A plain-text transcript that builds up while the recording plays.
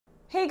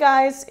Hey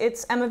guys,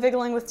 it's Emma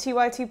Vigling with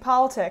TYT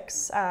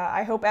Politics.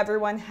 I hope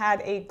everyone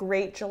had a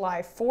great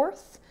July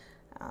 4th.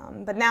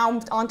 But now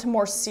on to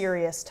more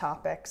serious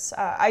topics.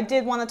 I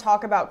did want to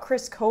talk about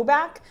Kris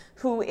Kobach,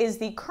 who is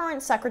the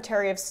current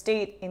Secretary of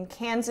State in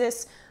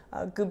Kansas,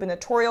 a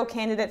gubernatorial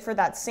candidate for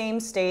that same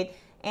state,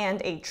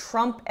 and a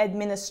Trump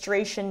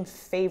administration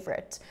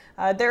favorite.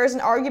 There is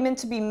an argument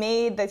to be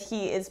made that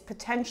he is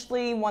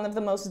potentially one of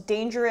the most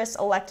dangerous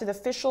elected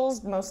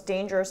officials, the most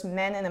dangerous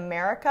men in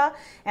America,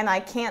 and I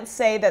can't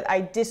say that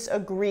I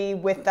disagree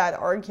with that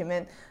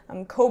argument.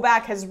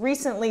 Kobach has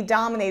recently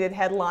dominated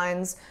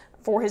headlines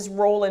for his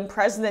role in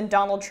President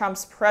Donald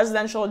Trump's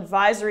Presidential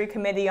Advisory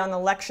Committee on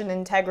Election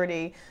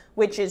Integrity,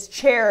 which is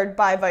chaired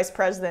by Vice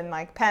President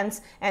Mike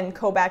Pence, and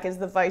Kobach is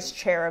the vice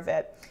chair of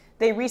it.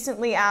 They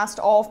recently asked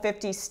all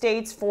 50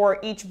 states for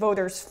each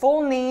voter's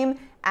full name,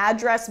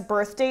 address,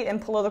 birth date,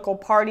 and political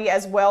party,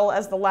 as well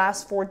as the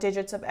last 4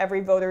 digits of every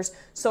voter's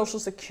social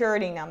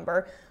security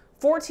number.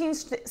 14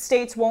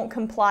 states won't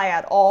comply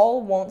at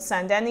all, won't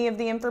send any of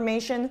the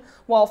information,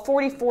 while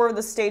 44 of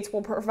the states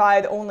will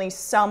provide only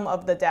some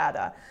of the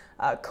data.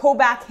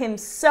 Kobach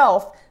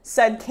himself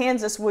said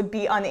Kansas would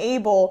be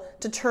unable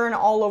to turn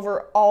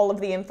over all of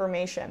the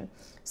information.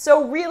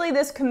 So really,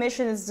 this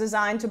commission is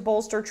designed to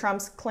bolster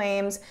Trump's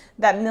claims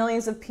that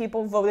millions of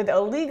people voted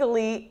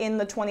illegally in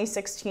the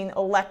 2016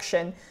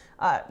 election.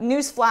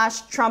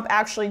 Newsflash, Trump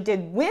actually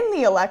did win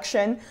the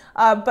election,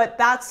 but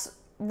that's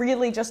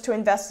really just to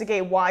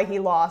investigate why he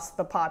lost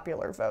the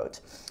popular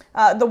vote.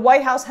 The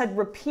White House had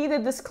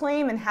repeated this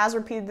claim and has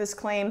repeated this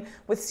claim,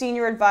 with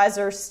senior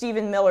advisor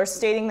Stephen Miller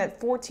stating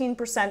that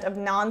 14% of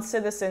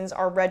non-citizens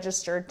are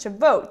registered to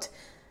vote.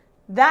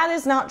 That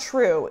is not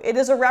true. It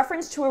is a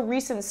reference to a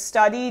recent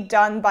study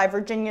done by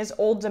Virginia's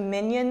Old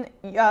Dominion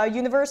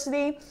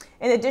University.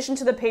 In addition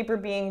to the paper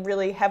being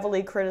really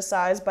heavily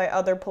criticized by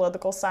other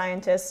political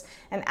scientists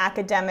and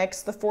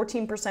academics, the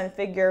 14%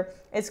 figure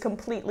is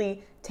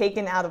completely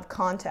taken out of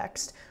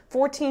context.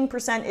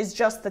 14% is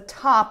just the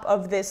top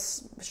of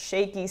this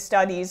shaky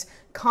study's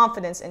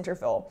confidence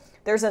interval.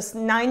 There's a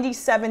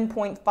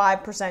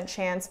 97.5%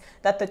 chance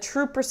that the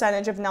true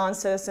percentage of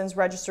non-citizens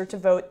registered to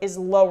vote is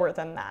lower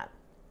than that.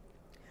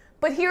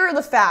 But here are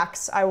the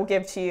facts I will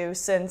give to you,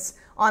 since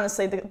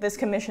honestly this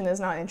commission is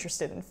not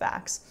interested in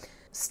facts.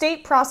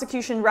 State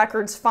prosecution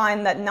records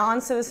find that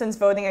non-citizens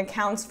voting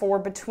accounts for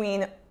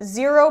between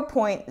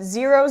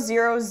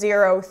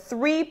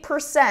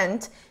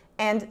 0.0003%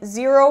 and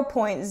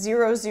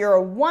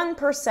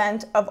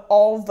 0.001% of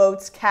all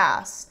votes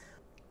cast.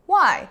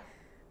 Why?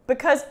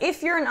 Because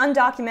if you're an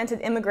undocumented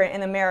immigrant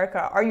in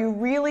America, are you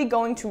really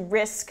going to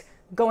risk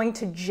going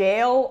to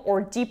jail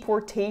or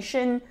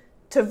deportation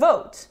to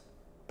vote?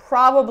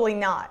 Probably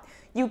not.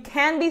 You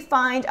can be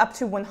fined up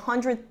to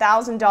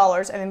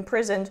 $100,000 and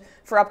imprisoned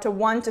for up to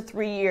 1 to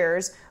 3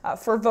 years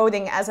for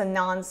voting as a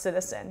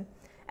non-citizen.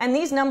 And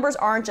these numbers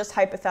aren't just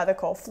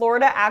hypothetical.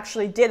 Florida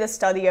actually did a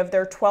study of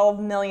their 12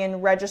 million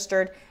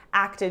registered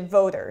active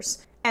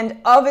voters. And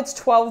of its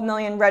 12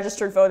 million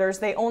registered voters,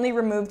 they only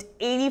removed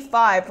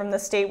 85 from the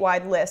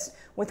statewide list,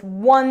 with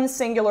one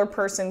singular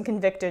person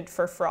convicted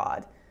for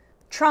fraud.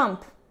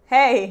 Trump,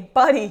 hey,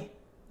 buddy.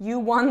 You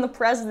won the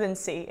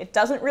presidency. It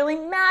doesn't really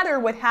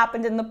matter what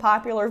happened in the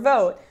popular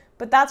vote,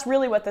 but that's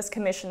really what this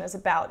commission is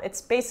about.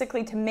 It's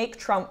basically to make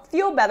Trump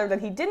feel better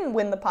that he didn't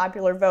win the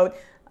popular vote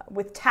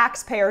with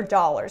taxpayer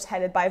dollars,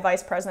 headed by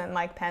Vice President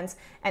Mike Pence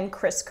and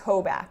Kris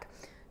Kobach.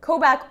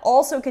 Kobach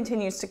also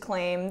continues to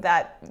claim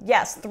that,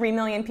 yes, 3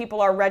 million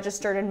people are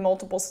registered in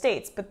multiple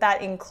states, but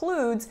that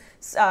includes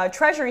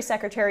Treasury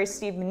Secretary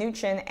Steve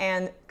Mnuchin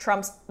and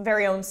Trump's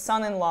very own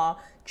son-in-law,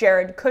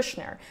 Jared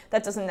Kushner.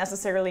 That doesn't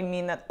necessarily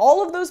mean that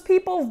all of those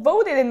people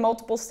voted in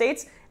multiple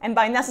states, and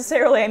by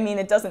necessarily I mean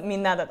it doesn't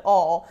mean that at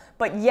all,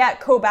 but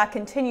yet Kobach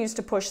continues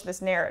to push this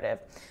narrative.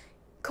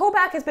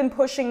 Kobach has been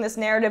pushing this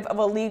narrative of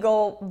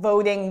illegal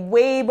voting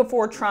way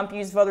before Trump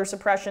used voter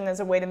suppression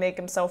as a way to make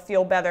himself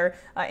feel better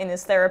in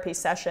his therapy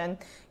session.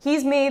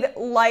 He's made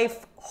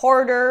life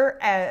harder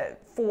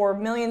for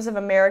millions of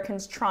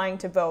Americans trying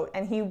to vote,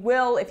 and he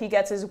will, if he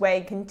gets his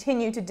way,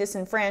 continue to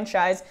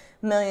disenfranchise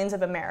millions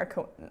of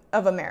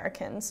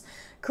Americans.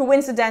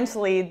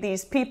 Coincidentally,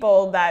 these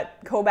people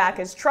that Kobach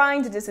is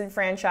trying to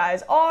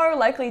disenfranchise are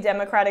likely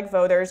Democratic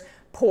voters,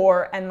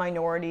 poor and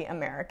minority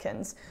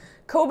Americans.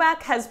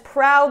 Kobach has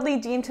proudly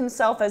deemed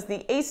himself as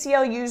the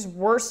ACLU's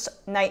worst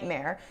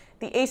nightmare.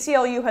 The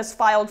ACLU has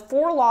filed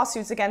 4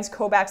 lawsuits against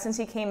Kobach since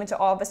he came into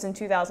office in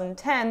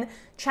 2010,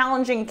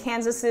 challenging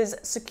Kansas's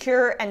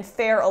Secure and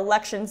Fair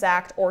Elections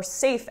Act, or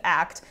SAFE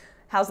Act.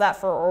 How's that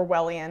for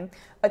Orwellian?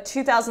 A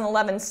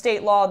 2011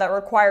 state law that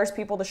requires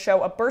people to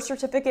show a birth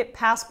certificate,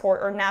 passport,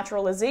 or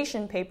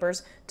naturalization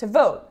papers to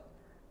vote.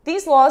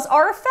 These laws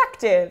are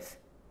effective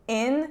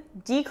in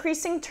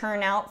decreasing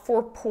turnout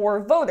for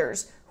poor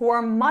voters, who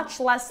are much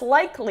less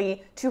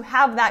likely to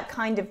have that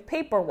kind of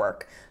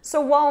paperwork. So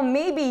while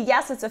maybe,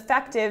 yes, it's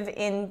effective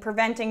in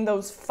preventing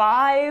those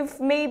 5,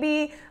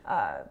 maybe,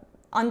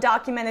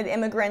 undocumented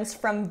immigrants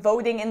from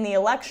voting in the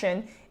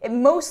election, it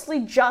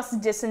mostly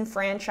just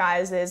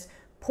disenfranchises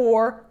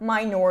poor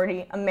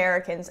minority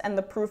Americans, and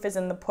the proof is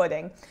in the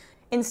pudding.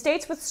 In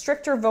states with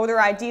stricter voter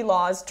ID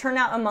laws,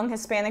 turnout among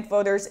Hispanic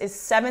voters is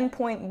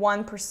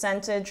 7.1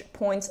 percentage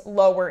points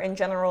lower in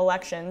general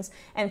elections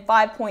and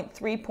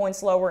 5.3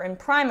 points lower in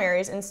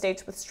primaries in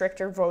states with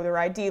stricter voter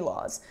ID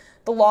laws.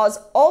 The laws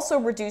also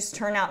reduce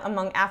turnout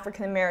among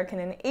African American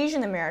and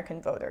Asian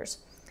American voters.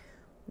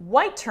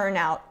 White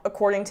turnout,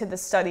 according to the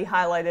study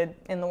highlighted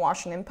in the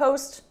Washington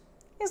Post,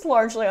 is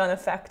largely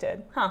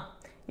unaffected.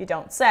 You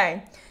don't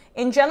say.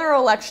 In general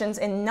elections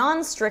in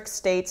non-strict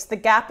states, the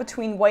gap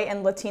between white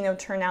and Latino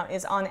turnout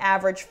is on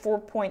average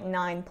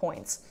 4.9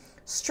 points.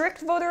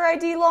 Strict voter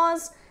ID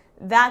laws,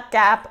 that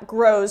gap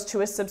grows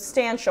to a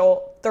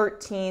substantial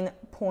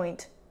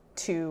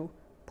 13.2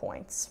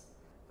 points.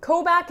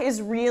 Kobach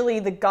is really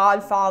the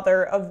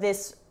godfather of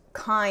this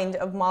kind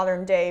of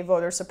modern-day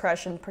voter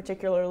suppression,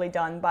 particularly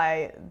done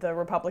by the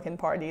Republican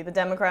Party. The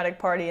Democratic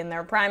Party in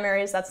their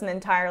primaries, that's an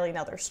entirely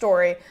another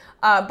story.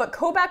 But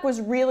Kobach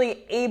was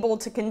really able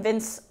to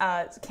convince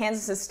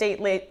Kansas's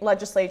state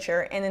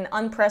legislature in an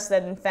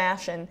unprecedented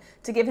fashion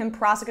to give him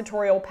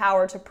prosecutorial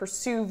power to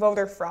pursue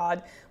voter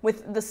fraud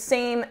with the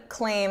same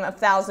claim of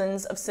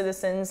thousands of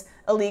citizens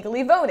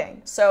illegally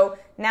voting. So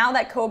now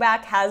that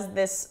Kobach has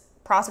this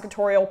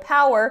prosecutorial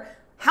power,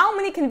 how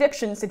many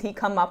convictions did he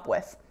come up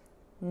with?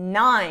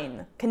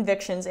 9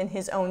 convictions in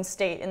his own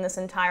state in this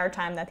entire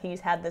time that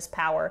he's had this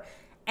power,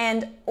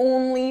 and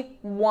only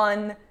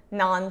 1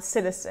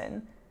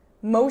 non-citizen.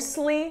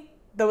 Mostly,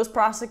 those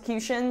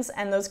prosecutions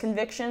and those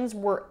convictions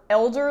were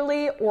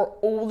elderly or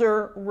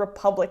older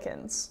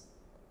Republicans.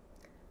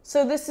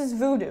 So this is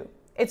voodoo.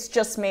 It's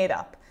just made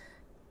up.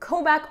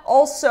 Kobach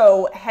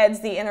also heads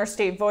the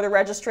interstate voter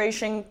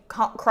registration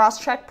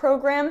cross-check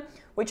program,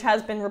 which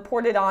has been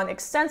reported on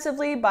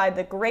extensively by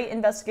the great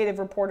investigative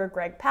reporter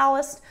Greg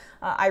Palast.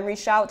 I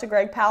reached out to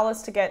Greg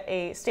Palast to get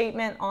a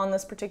statement on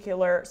this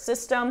particular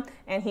system,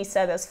 and he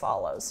said as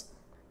follows.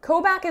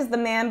 Kobach is the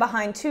man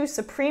behind 2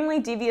 supremely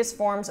devious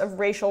forms of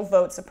racial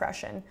vote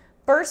suppression.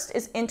 First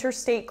is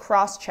interstate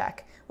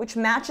cross-check, which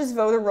matches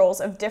voter rolls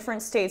of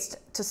different states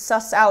to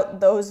suss out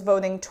those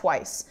voting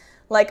twice,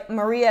 like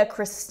Maria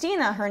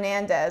Cristina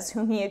Hernandez,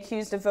 whom he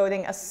accused of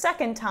voting a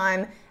second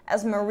time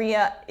as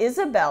Maria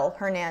Isabel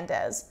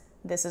Hernandez.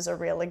 This is a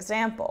real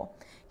example.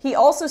 He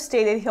also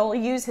stated he'll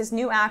use his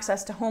new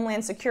access to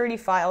Homeland Security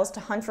files to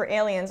hunt for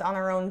aliens on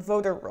our own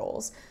voter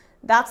rolls.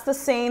 That's the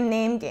same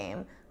name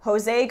game.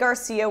 Jose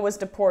Garcia was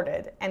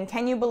deported, and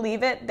can you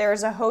believe it?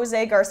 There's a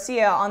Jose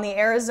Garcia on the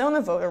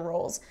Arizona voter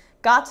rolls.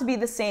 Got to be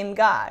the same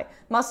guy.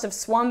 Must have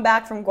swum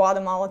back from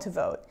Guatemala to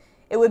vote.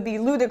 It would be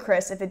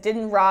ludicrous if it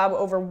didn't rob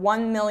over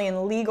 1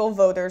 million legal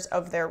voters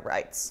of their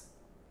rights.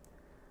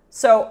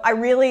 So I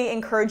really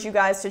encourage you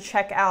guys to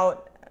check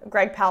out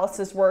Greg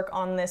Palast's work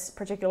on this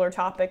particular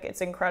topic.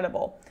 It's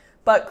incredible.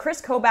 But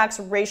Kris Kobach's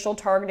racial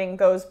targeting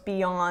goes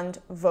beyond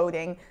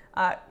voting.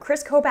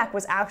 Kris Kobach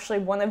was actually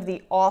one of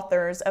the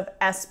authors of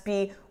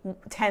SB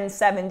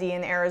 1070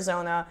 in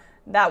Arizona.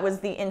 That was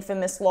the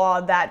infamous law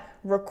that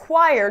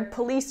required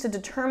police to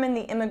determine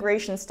the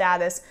immigration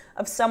status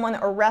of someone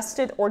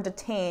arrested or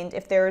detained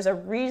if there is a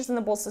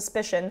reasonable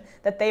suspicion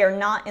that they are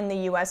not in the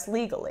U.S.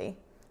 legally.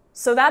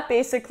 So that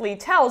basically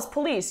tells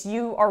police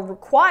you are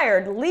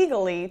required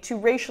legally to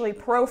racially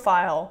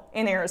profile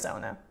in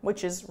Arizona,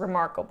 which is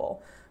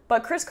remarkable.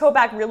 But Kris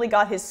Kobach really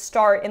got his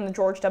start in the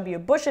George W.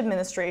 Bush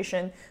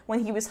administration when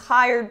he was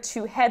hired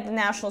to head the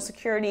National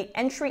Security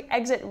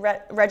Entry-Exit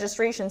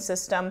Registration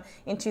System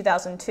in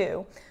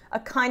 2002, a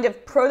kind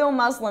of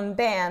proto-Muslim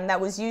ban that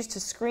was used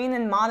to screen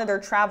and monitor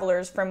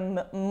travelers from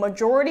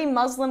majority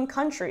Muslim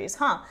countries.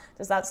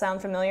 Does that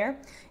sound familiar?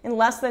 In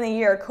less than a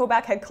year,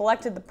 Kobach had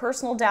collected the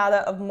personal data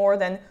of more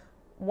than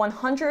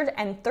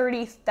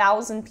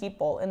 130,000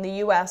 people in the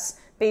U.S.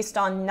 based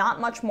on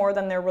not much more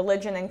than their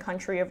religion and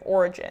country of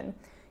origin.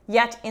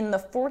 Yet, in the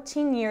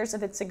 14 years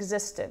of its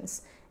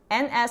existence,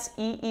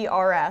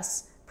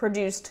 NSEERS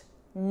produced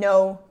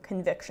no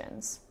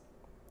convictions.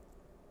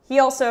 He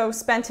also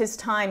spent his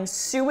time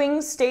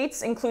suing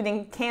states,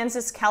 including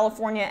Kansas,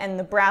 California, and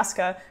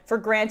Nebraska, for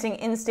granting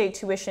in-state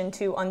tuition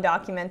to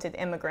undocumented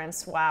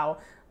immigrants. Wow.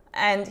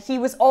 And he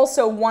was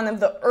also one of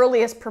the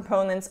earliest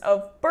proponents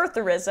of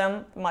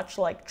birtherism, much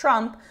like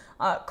Trump,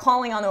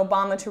 calling on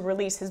Obama to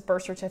release his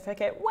birth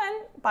certificate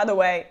when, by the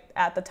way,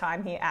 at the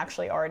time he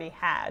actually already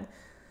had.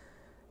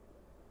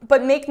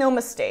 But make no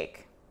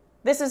mistake,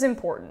 this is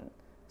important.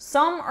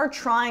 Some are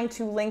trying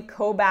to link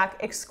Kobach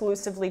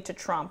exclusively to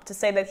Trump, to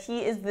say that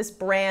he is this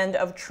brand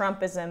of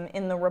Trumpism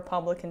in the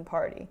Republican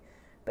Party.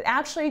 But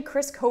actually,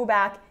 Kris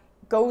Kobach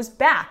goes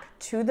back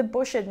to the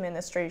Bush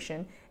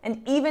administration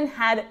and even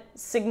had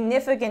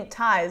significant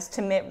ties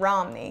to Mitt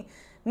Romney.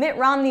 Mitt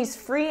Romney's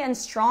Free and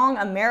Strong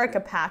America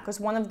PAC was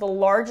one of the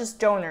largest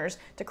donors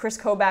to Kris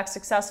Kobach's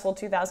successful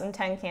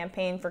 2010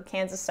 campaign for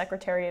Kansas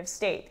Secretary of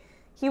State.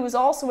 He was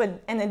also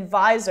an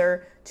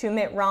advisor to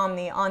Mitt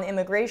Romney on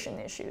immigration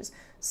issues.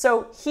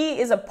 So he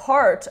is a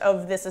part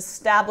of this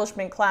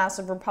establishment class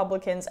of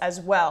Republicans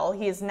as well.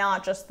 He is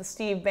not just the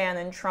Steve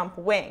Bannon Trump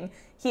wing.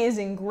 he is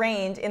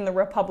ingrained in the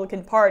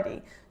Republican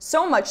Party.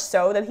 So much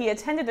so that he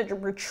attended a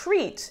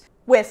retreat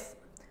with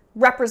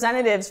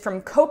representatives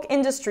from Koch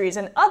Industries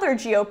and other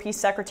GOP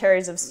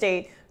secretaries of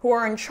state who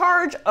are in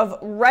charge of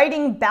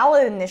writing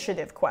ballot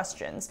initiative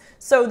questions.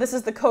 So this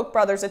is the Koch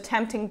brothers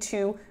attempting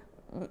to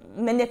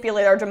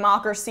manipulate our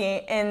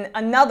democracy in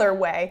another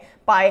way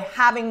by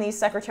having these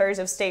secretaries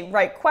of state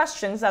write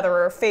questions that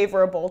are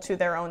favorable to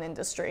their own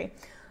industry.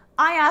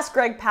 I asked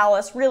Greg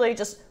Palast really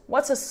just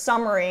what's a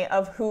summary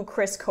of who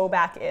Kris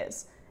Kobach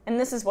is, and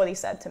this is what he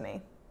said to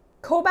me.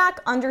 Kobach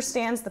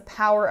understands the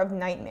power of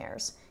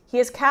nightmares. He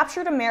has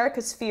captured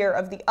America's fear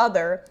of the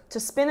other to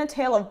spin a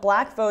tale of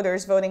black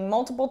voters voting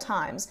multiple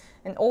times,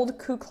 an old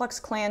Ku Klux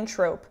Klan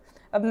trope,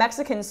 of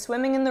Mexicans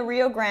swimming in the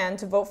Rio Grande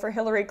to vote for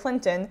Hillary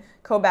Clinton,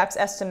 Kobach's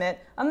estimate,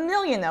 1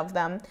 million of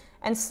them,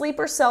 and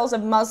sleeper cells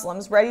of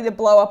Muslims ready to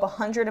blow up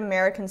 100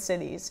 American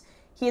cities.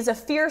 He is a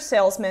fear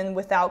salesman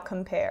without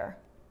compare.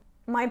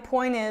 My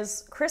point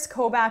is, Kris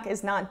Kobach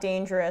is not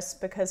dangerous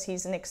because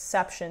he's an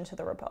exception to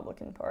the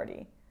Republican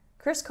Party.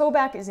 Kris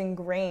Kobach is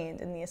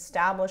ingrained in the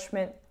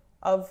establishment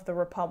of the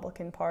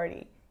Republican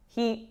Party.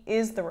 He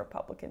is the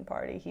Republican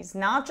Party. He's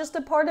not just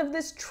a part of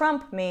this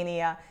Trump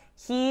mania.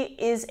 He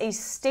is a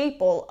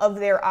staple of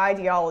their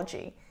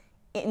ideology.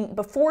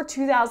 Before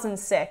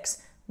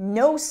 2006,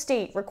 no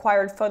state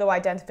required photo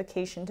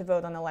identification to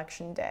vote on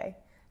election day.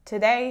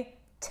 Today,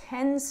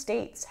 10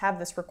 states have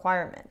this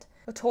requirement.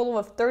 A total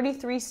of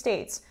 33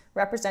 states,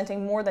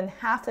 representing more than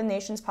half the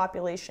nation's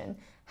population,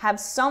 have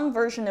some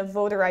version of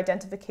voter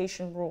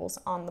identification rules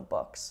on the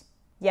books.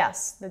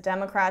 Yes, the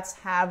Democrats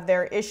have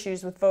their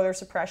issues with voter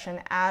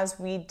suppression, as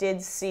we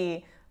did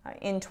see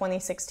in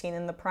 2016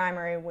 in the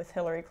primary with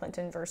Hillary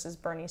Clinton versus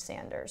Bernie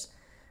Sanders.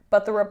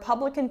 But the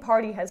Republican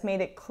Party has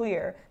made it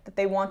clear that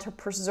they want to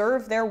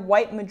preserve their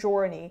white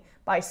majority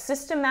by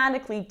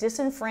systematically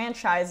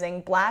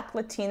disenfranchising Black,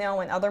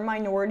 Latino, and other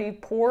minority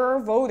poorer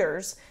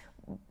voters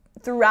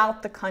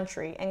throughout the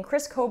country. And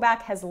Kris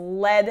Kobach has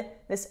led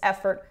this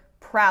effort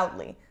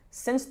proudly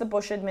since the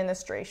Bush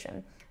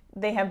administration.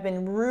 They have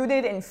been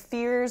rooted in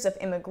fears of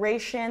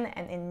immigration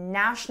and in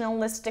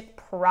nationalistic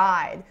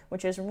pride,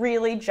 which is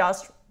really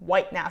just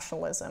white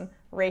nationalism,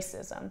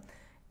 racism.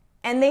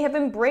 And they have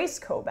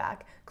embraced Kobach.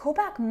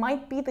 Kobach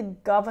might be the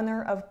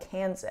governor of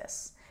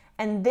Kansas.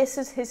 And this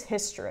is his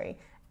history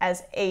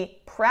as a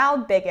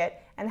proud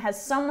bigot and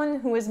as someone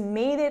who has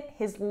made it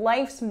his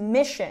life's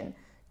mission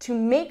to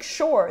make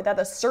sure that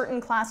a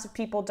certain class of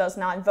people does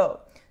not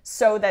vote,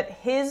 so that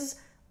his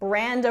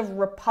brand of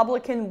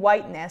Republican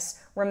whiteness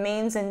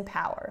remains in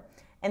power.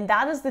 And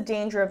that is the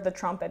danger of the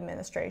Trump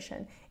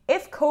administration.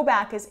 If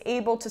Kobach is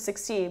able to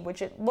succeed,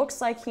 which it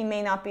looks like he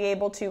may not be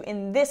able to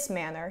in this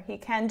manner, he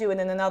can do it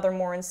in another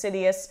more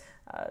insidious,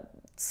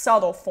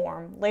 subtle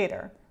form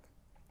later,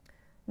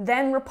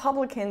 then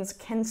Republicans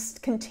can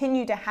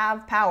continue to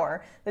have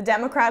power. The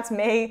Democrats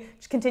may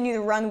continue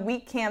to run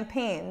weak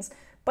campaigns,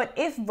 but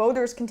if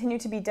voters continue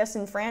to be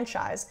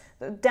disenfranchised,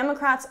 the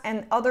Democrats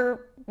and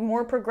other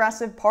more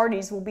progressive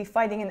parties will be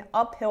fighting an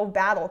uphill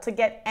battle to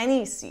get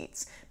any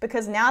seats,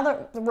 because now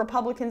that the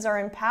Republicans are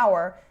in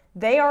power,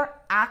 they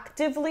are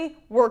actively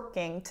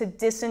working to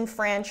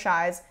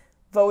disenfranchise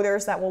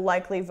voters that will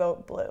likely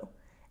vote blue.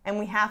 And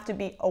we have to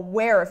be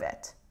aware of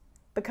it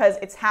because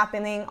it's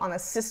happening on a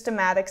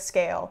systematic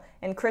scale,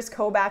 and Kris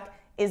Kobach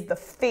is the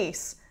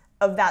face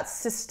of that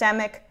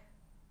systemic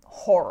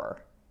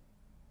horror.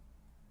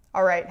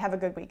 All right, have a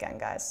good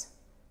weekend, guys.